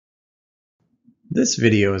This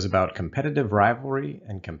video is about competitive rivalry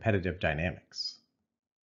and competitive dynamics.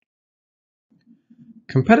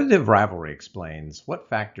 Competitive rivalry explains what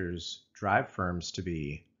factors drive firms to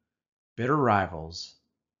be bitter rivals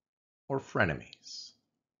or frenemies.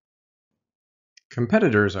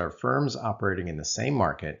 Competitors are firms operating in the same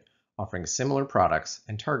market, offering similar products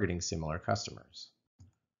and targeting similar customers.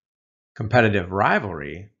 Competitive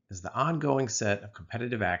rivalry is the ongoing set of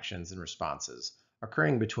competitive actions and responses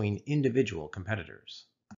occurring between individual competitors.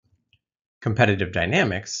 Competitive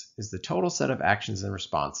dynamics is the total set of actions and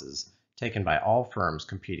responses taken by all firms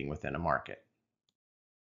competing within a market.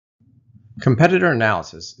 Competitor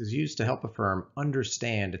analysis is used to help a firm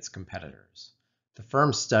understand its competitors. The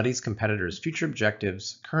firm studies competitors' future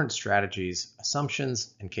objectives, current strategies,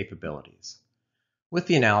 assumptions, and capabilities. With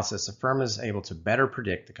the analysis, a firm is able to better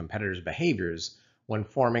predict the competitor's behaviors when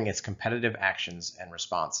forming its competitive actions and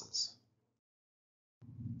responses.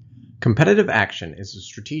 Competitive action is a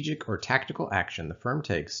strategic or tactical action the firm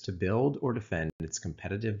takes to build or defend its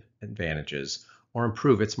competitive advantages or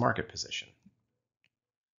improve its market position.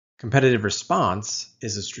 Competitive response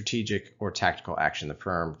is a strategic or tactical action the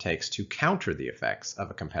firm takes to counter the effects of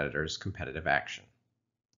a competitor's competitive action.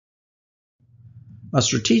 A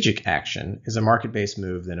strategic action is a market-based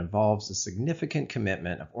move that involves a significant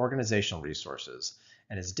commitment of organizational resources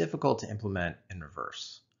and is difficult to implement in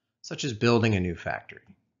reverse, such as building a new factory.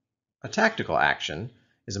 A tactical action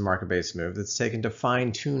is a market-based move that's taken to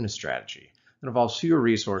fine-tune a strategy that involves fewer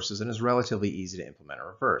resources and is relatively easy to implement in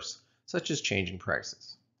reverse, such as changing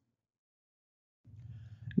prices.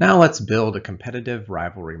 Now let's build a competitive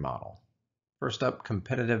rivalry model. First up,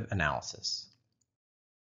 competitive analysis.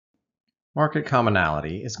 Market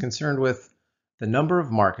commonality is concerned with the number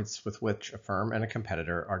of markets with which a firm and a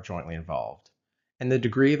competitor are jointly involved, and the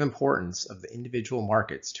degree of importance of the individual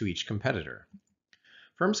markets to each competitor.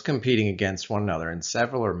 Firms competing against one another in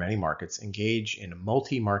several or many markets engage in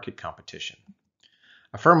multi-market competition.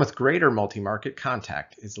 A firm with greater multi-market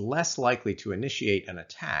contact is less likely to initiate an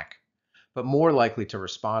attack, but more likely to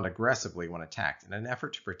respond aggressively when attacked in an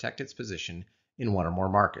effort to protect its position in one or more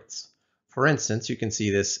markets. For instance, you can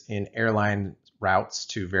see this in airline routes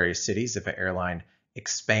to various cities. If an airline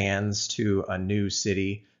expands to a new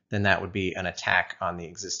city, then that would be an attack on the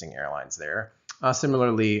existing airlines there.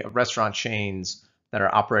 Similarly, restaurant chains that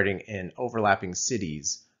are operating in overlapping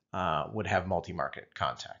cities would have multi-market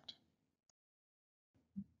contact.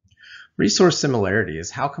 Resource similarity is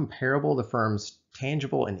how comparable the firm's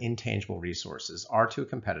tangible and intangible resources are to a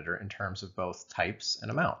competitor in terms of both types and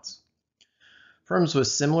amounts. Firms with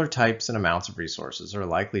similar types and amounts of resources are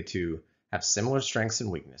likely to have similar strengths and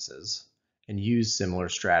weaknesses and use similar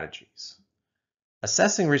strategies.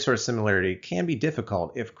 Assessing resource similarity can be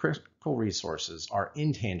difficult if critical resources are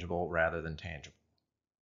intangible rather than tangible.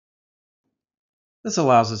 This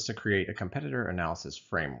allows us to create a competitor analysis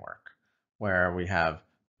framework where we have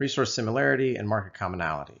resource similarity and market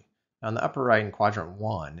commonality. Now in the upper right in quadrant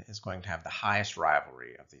 1 is going to have the highest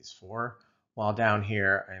rivalry of these four, while down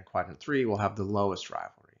here in quadrant 3 we'll have the lowest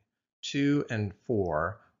rivalry. 2 and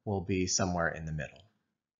 4 will be somewhere in the middle.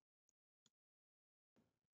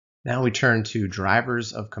 Now we turn to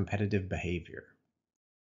drivers of competitive behavior.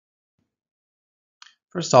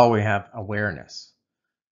 First of all, we have awareness.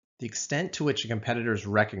 The extent to which competitors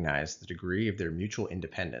recognize the degree of their mutual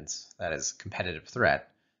independence, that is, competitive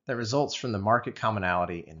threat, that results from the market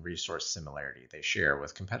commonality and resource similarity they share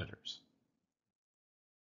with competitors.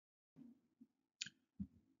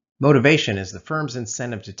 Motivation is the firm's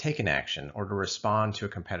incentive to take an action or to respond to a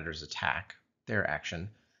competitor's attack, their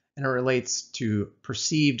action, and it relates to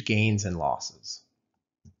perceived gains and losses.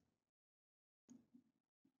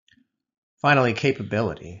 Finally,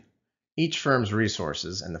 capability. Each firm's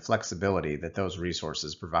resources and the flexibility that those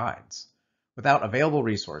resources provides. Without available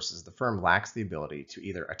resources, the firm lacks the ability to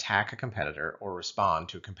either attack a competitor or respond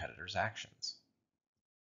to a competitor's actions.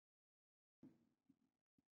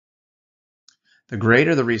 The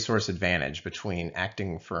greater the resource advantage between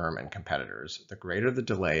acting firm and competitors, the greater the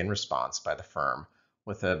delay in response by the firm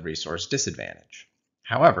with a resource disadvantage.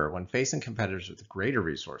 However, when facing competitors with greater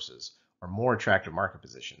resources or more attractive market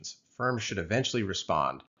positions, firms should eventually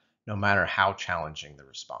respond no matter how challenging the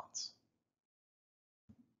response.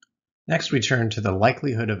 Next, we turn to the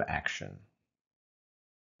likelihood of action.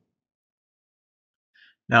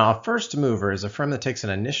 Now, a first mover is a firm that takes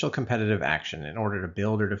an initial competitive action in order to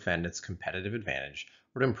build or defend its competitive advantage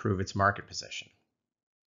or to improve its market position.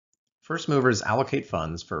 First movers allocate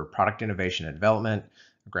funds for product innovation and development,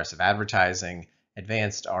 aggressive advertising,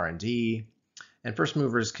 advanced R&D, and first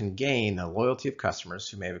movers can gain the loyalty of customers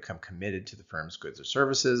who may become committed to the firm's goods or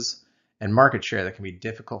services, and market share that can be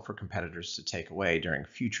difficult for competitors to take away during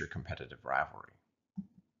future competitive rivalry.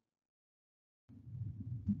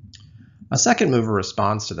 A second mover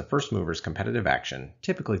responds to the first mover's competitive action,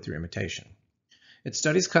 typically through imitation. It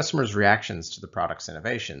studies customers' reactions to the product's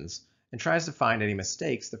innovations and tries to find any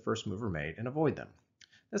mistakes the first mover made and avoid them.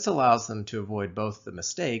 This allows them to avoid both the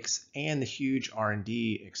mistakes and the huge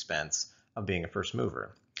R&D expense of being a first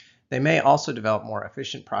mover. They may also develop more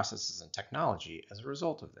efficient processes and technology as a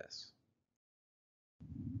result of this.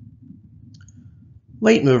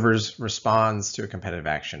 Late movers responds to a competitive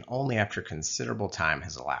action only after considerable time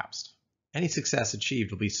has elapsed. Any success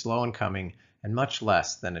achieved will be slow in coming and much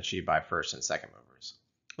less than achieved by first and second movers.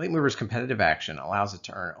 Late movers' competitive action allows it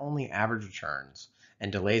to earn only average returns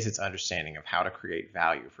and delays its understanding of how to create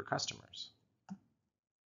value for customers.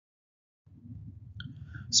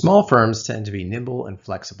 Small firms tend to be nimble and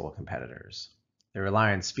flexible competitors. They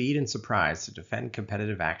rely on speed and surprise to defend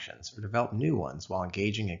competitive actions or develop new ones while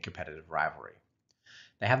engaging in competitive rivalry.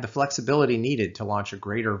 They have the flexibility needed to launch a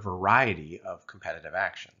greater variety of competitive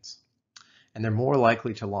actions, and they're more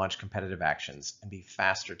likely to launch competitive actions and be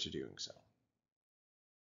faster to doing so.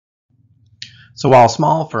 So while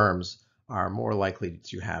small firms are more likely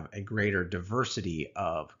to have a greater diversity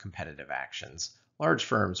of competitive actions, large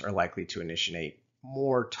firms are likely to initiate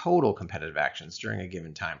more total competitive actions during a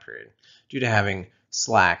given time period due to having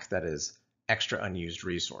slack, that is, extra unused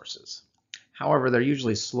resources. However, they're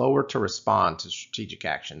usually slower to respond to strategic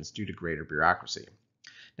actions due to greater bureaucracy.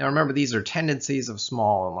 Now remember, these are tendencies of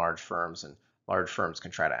small and large firms, and large firms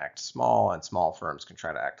can try to act small and small firms can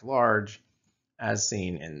try to act large, as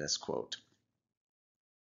seen in this quote.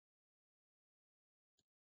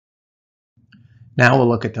 Now we'll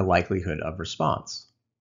look at the likelihood of response.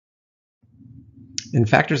 In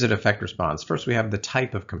factors that affect response, first we have the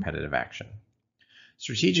type of competitive action.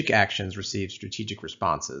 Strategic actions receive strategic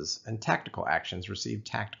responses, and tactical actions receive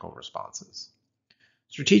tactical responses.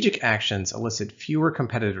 Strategic actions elicit fewer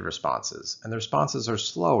competitive responses, and the responses are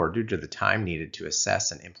slower due to the time needed to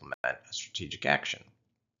assess and implement a strategic action.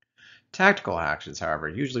 Tactical actions, however,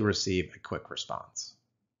 usually receive a quick response.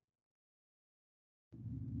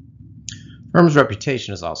 Firm's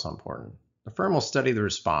reputation is also important. The firm will study the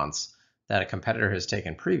response that a competitor has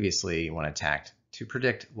taken previously when attacked to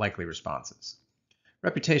predict likely responses.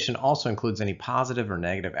 Reputation also includes any positive or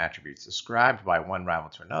negative attributes ascribed by one rival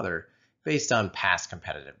to another based on past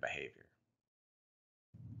competitive behavior.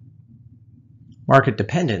 Market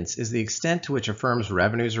dependence is the extent to which a firm's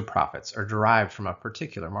revenues or profits are derived from a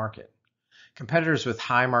particular market. Competitors with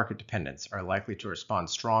high market dependence are likely to respond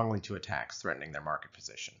strongly to attacks threatening their market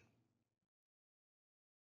position.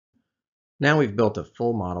 Now we've built a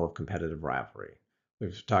full model of competitive rivalry.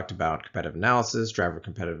 We've talked about competitive analysis, driver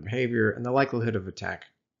competitive behavior, and the likelihood of attack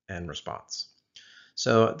and response.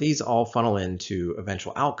 So these all funnel into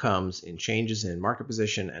eventual outcomes in changes in market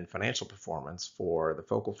position and financial performance for the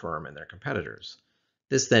focal firm and their competitors.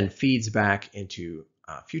 This then feeds back into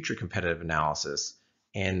future competitive analysis,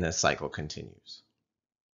 and the cycle continues.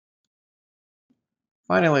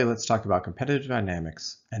 Finally, let's talk about competitive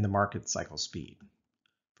dynamics and the market cycle speed.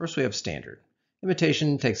 First, we have standard.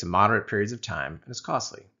 Imitation takes moderate periods of time and is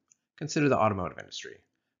costly. Consider the automotive industry,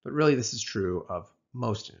 but really this is true of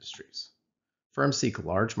most industries. Firms seek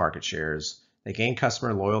large market shares, they gain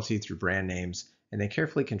customer loyalty through brand names, and they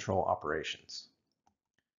carefully control operations.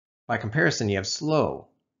 By comparison, you have slow.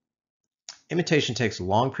 Imitation takes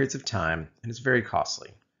long periods of time and is very costly.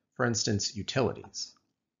 For instance, utilities.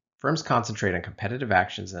 Firms concentrate on competitive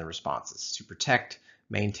actions and responses to protect,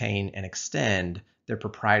 maintain, and extend their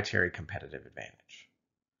proprietary competitive advantage.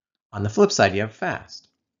 On the flip side, you have fast.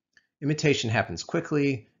 Imitation happens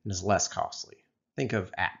quickly and is less costly. Think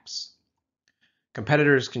of apps.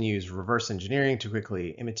 Competitors can use reverse engineering to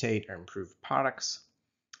quickly imitate or improve products,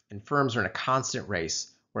 and firms are in a constant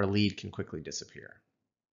race where a lead can quickly disappear.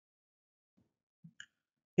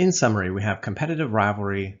 In summary, we have competitive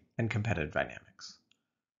rivalry and competitive dynamics.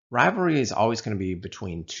 Rivalry is always going to be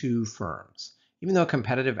between two firms. Even though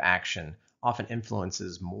competitive action often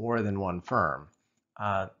influences more than one firm,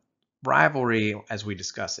 rivalry, as we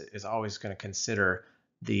discuss it, is always going to consider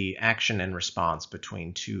the action and response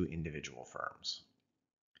between two individual firms.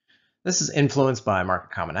 This is influenced by market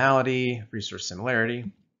commonality, resource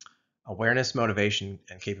similarity, awareness, motivation,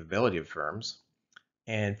 and capability of firms,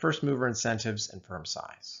 and first mover incentives and firm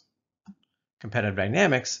size. Competitive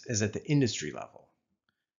dynamics is at the industry level.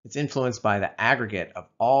 It's influenced by the aggregate of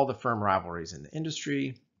all the firm rivalries in the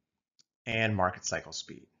industry and market cycle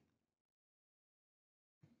speed.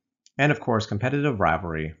 And of course, competitive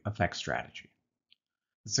rivalry affects strategy.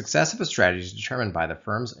 The success of a strategy is determined by the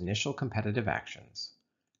firm's initial competitive actions,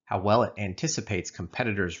 how well it anticipates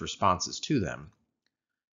competitors' responses to them,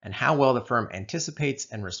 and how well the firm anticipates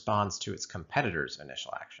and responds to its competitors'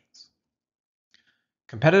 initial actions.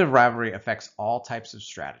 Competitive rivalry affects all types of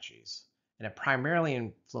strategies, and it primarily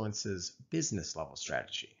influences business level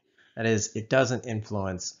strategy. That is, it doesn't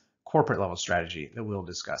influence corporate level strategy that we'll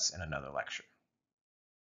discuss in another lecture.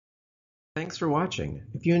 Thanks for watching.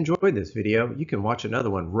 If you enjoyed this video, you can watch another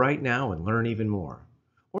one right now and learn even more,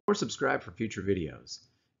 or subscribe for future videos.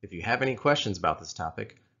 If you have any questions about this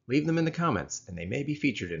topic, leave them in the comments and they may be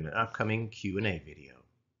featured in an upcoming Q&A video.